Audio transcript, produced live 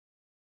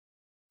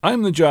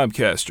I'm the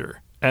Jobcaster,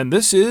 and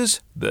this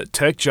is the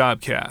Tech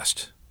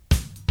Jobcast.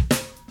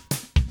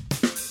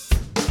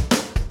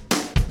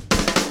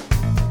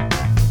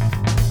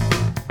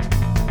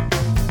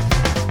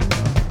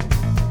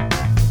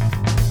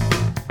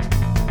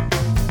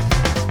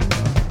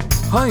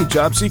 Hi,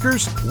 job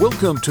seekers.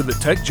 Welcome to the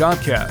Tech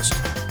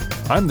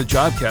Jobcast. I'm the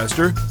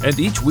Jobcaster, and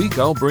each week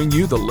I'll bring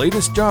you the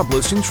latest job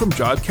listings from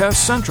Jobcast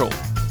Central.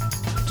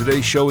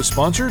 Today's show is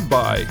sponsored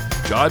by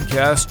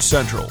Jobcast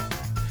Central.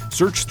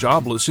 Search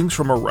job listings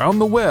from around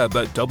the web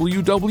at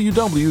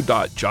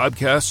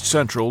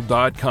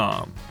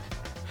www.jobcastcentral.com.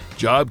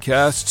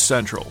 Jobcast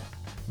Central,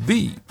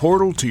 the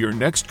portal to your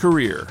next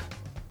career.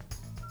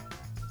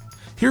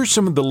 Here's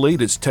some of the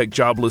latest tech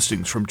job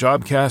listings from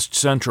Jobcast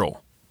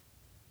Central.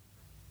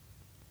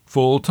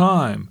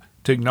 Full-time,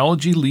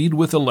 technology lead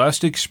with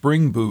Elastic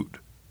Spring Boot.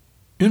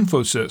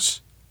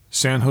 Infosys,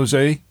 San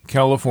Jose,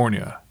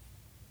 California.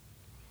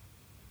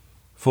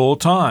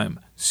 Full-time,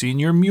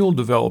 senior Mule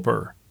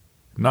developer.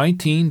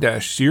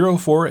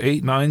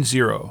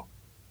 19-04890,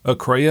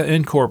 Acrea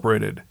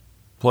Incorporated,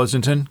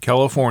 Pleasanton,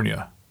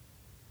 California.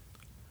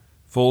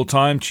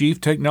 Full-time Chief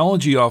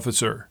Technology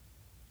Officer,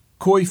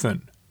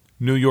 Koifin,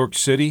 New York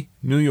City,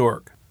 New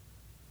York.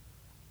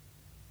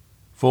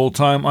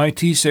 Full-time IT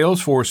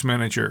Salesforce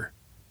Manager,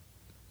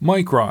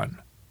 Micron,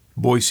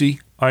 Boise,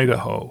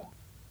 Idaho.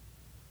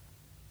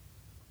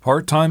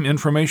 Part-time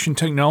Information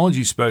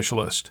Technology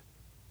Specialist,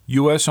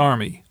 U.S.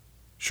 Army,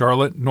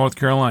 Charlotte, North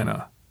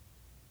Carolina.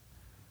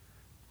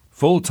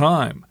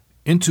 Full-time,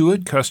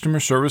 Intuit Customer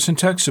Service and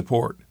Tech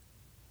Support,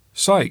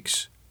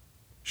 Sykes,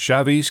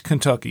 Chavez,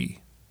 Kentucky.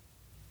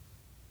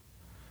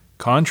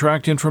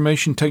 Contract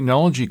Information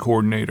Technology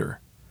Coordinator,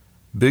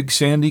 Big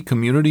Sandy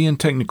Community and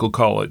Technical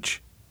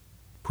College,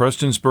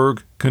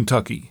 Prestonsburg,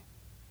 Kentucky.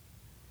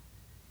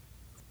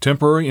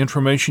 Temporary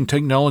Information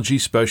Technology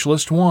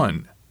Specialist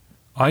 1,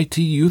 IT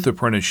Youth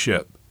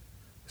Apprenticeship,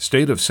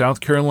 State of South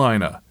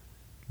Carolina,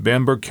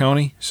 Bamberg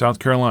County, South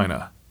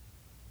Carolina.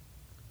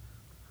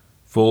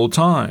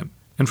 Full-time,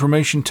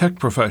 Information Tech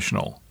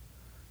Professional,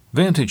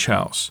 Vantage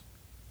House,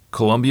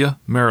 Columbia,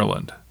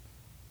 Maryland.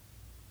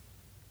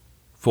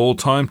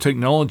 Full-time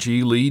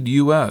Technology Lead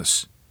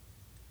U.S.,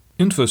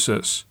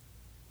 Infosys,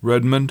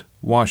 Redmond,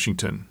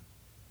 Washington.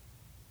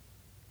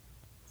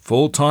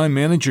 Full-time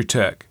Manager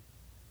Tech,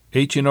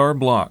 H&R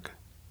Block,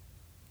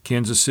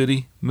 Kansas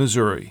City,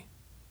 Missouri.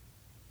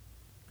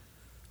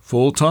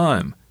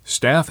 Full-time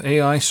Staff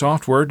AI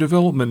Software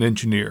Development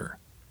Engineer,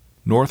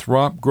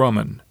 Northrop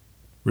Grumman,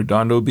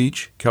 Redondo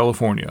Beach,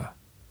 California.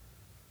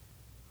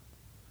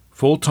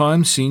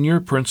 Full-time Senior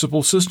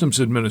Principal Systems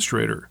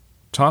Administrator,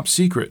 Top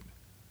Secret,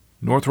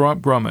 Northrop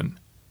Grumman,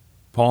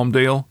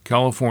 Palmdale,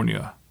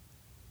 California.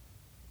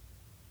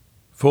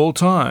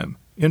 Full-time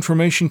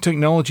Information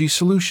Technology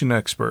Solution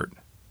Expert,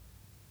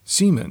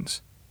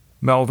 Siemens,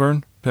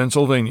 Malvern,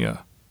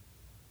 Pennsylvania.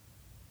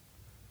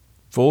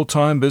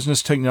 Full-time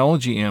Business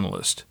Technology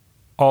Analyst,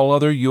 all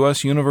other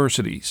U.S.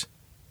 universities,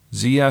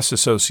 ZS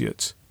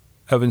Associates,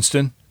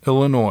 Evanston,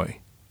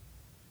 Illinois.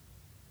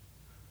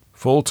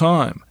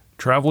 Full-time,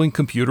 Traveling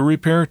Computer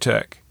Repair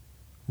Tech,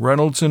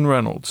 Reynolds &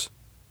 Reynolds,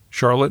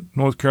 Charlotte,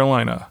 North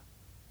Carolina.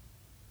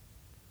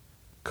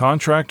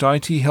 Contract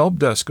IT Help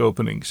Desk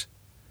Openings,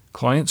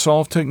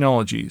 ClientSolve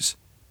Technologies,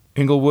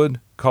 Englewood,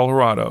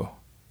 Colorado.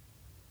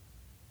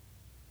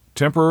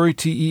 Temporary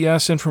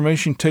TES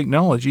Information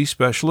Technology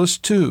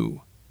Specialist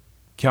 2,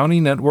 County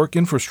Network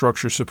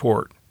Infrastructure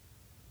Support,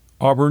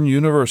 Auburn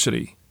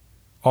University,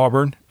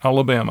 Auburn,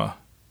 Alabama.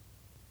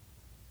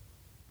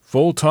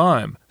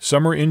 Full-time,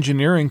 Summer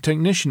Engineering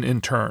Technician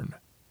Intern,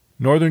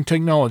 Northern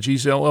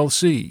Technologies,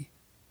 LLC,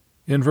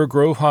 Inver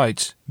Grove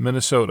Heights,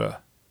 Minnesota.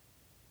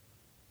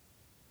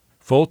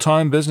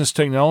 Full-time Business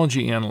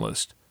Technology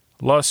Analyst,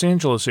 Los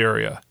Angeles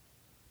area,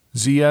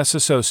 ZS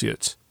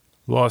Associates,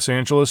 Los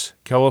Angeles,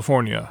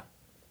 California.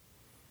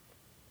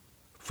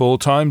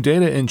 Full-time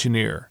Data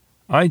Engineer,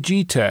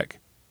 IG Tech,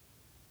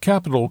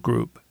 Capital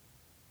Group,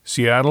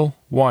 Seattle,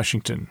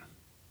 Washington.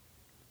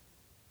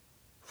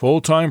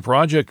 Full-time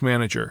Project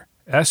Manager,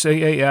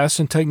 SaaS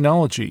and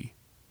Technology,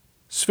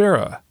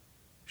 Sphera,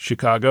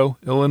 Chicago,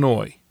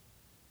 Illinois.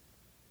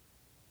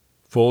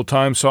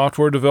 Full-time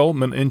Software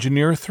Development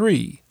Engineer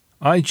 3,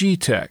 IG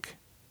Tech,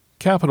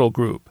 Capital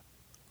Group,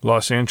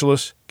 Los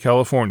Angeles,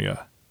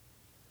 California.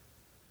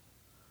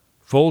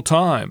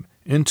 Full-time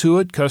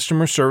Intuit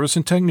Customer Service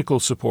and Technical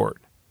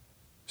Support,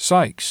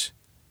 Sykes,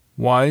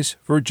 Wise,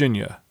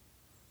 Virginia.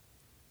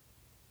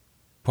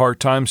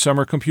 Part-time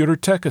Summer Computer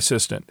Tech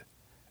Assistant,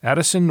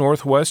 Addison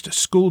Northwest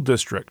School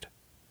District,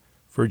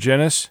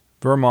 Virginis,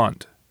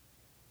 Vermont.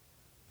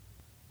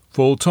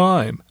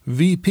 Full-time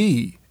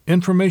VP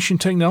Information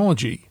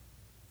Technology,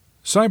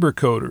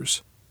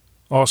 Cybercoders,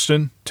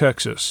 Austin,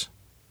 Texas.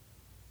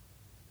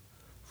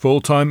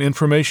 Full-time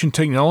Information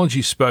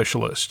Technology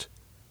Specialist,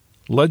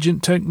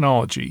 Legend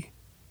Technology,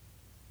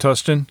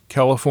 Tustin,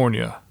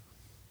 California.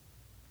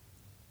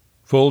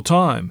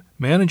 Full-time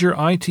Manager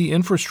IT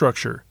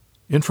Infrastructure,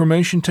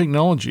 Information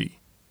Technology,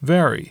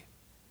 Vari,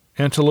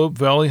 Antelope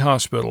Valley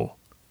Hospital,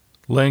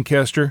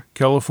 Lancaster,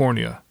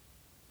 California.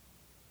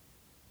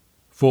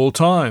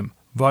 Full-time,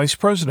 Vice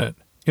President,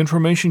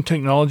 Information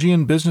Technology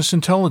and Business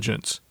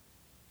Intelligence,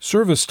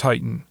 Service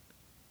Titan,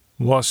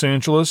 Los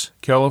Angeles,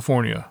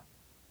 California.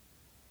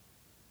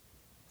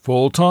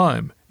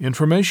 Full-time,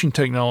 Information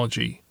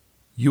Technology,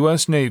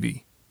 U.S.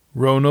 Navy,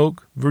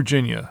 Roanoke,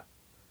 Virginia.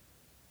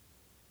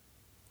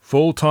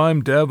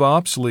 Full-time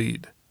DevOps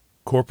Lead,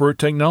 Corporate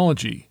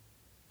Technology,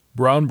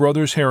 Brown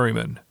Brothers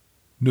Harriman,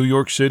 New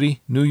York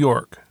City, New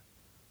York.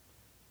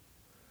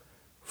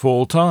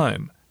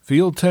 Full-time,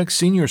 Field Tech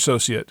Senior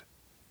Associate,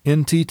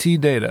 NTT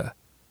Data,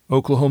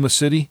 Oklahoma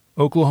City,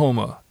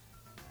 Oklahoma.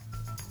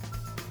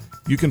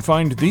 You can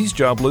find these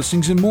job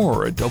listings and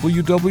more at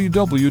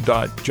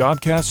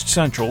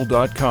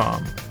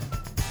www.jobcastcentral.com.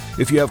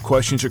 If you have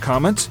questions or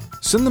comments,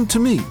 send them to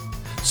me.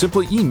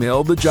 Simply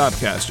email the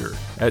Jobcaster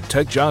at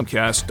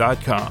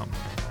techjobcast.com.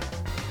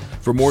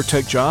 For more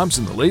tech jobs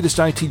and the latest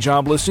IT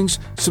job listings,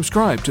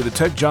 subscribe to the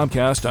Tech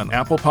Jobcast on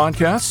Apple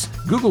Podcasts,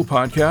 Google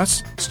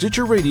Podcasts,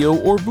 Stitcher Radio,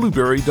 or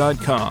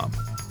Blueberry.com.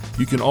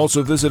 You can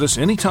also visit us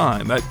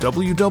anytime at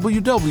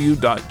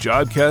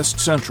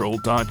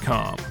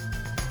www.jobcastcentral.com.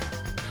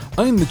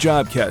 I'm the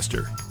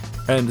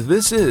Jobcaster, and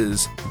this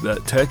is the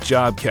Tech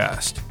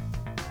Jobcast.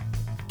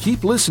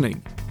 Keep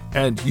listening,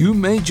 and you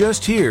may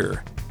just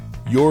hear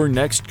your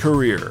next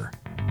career.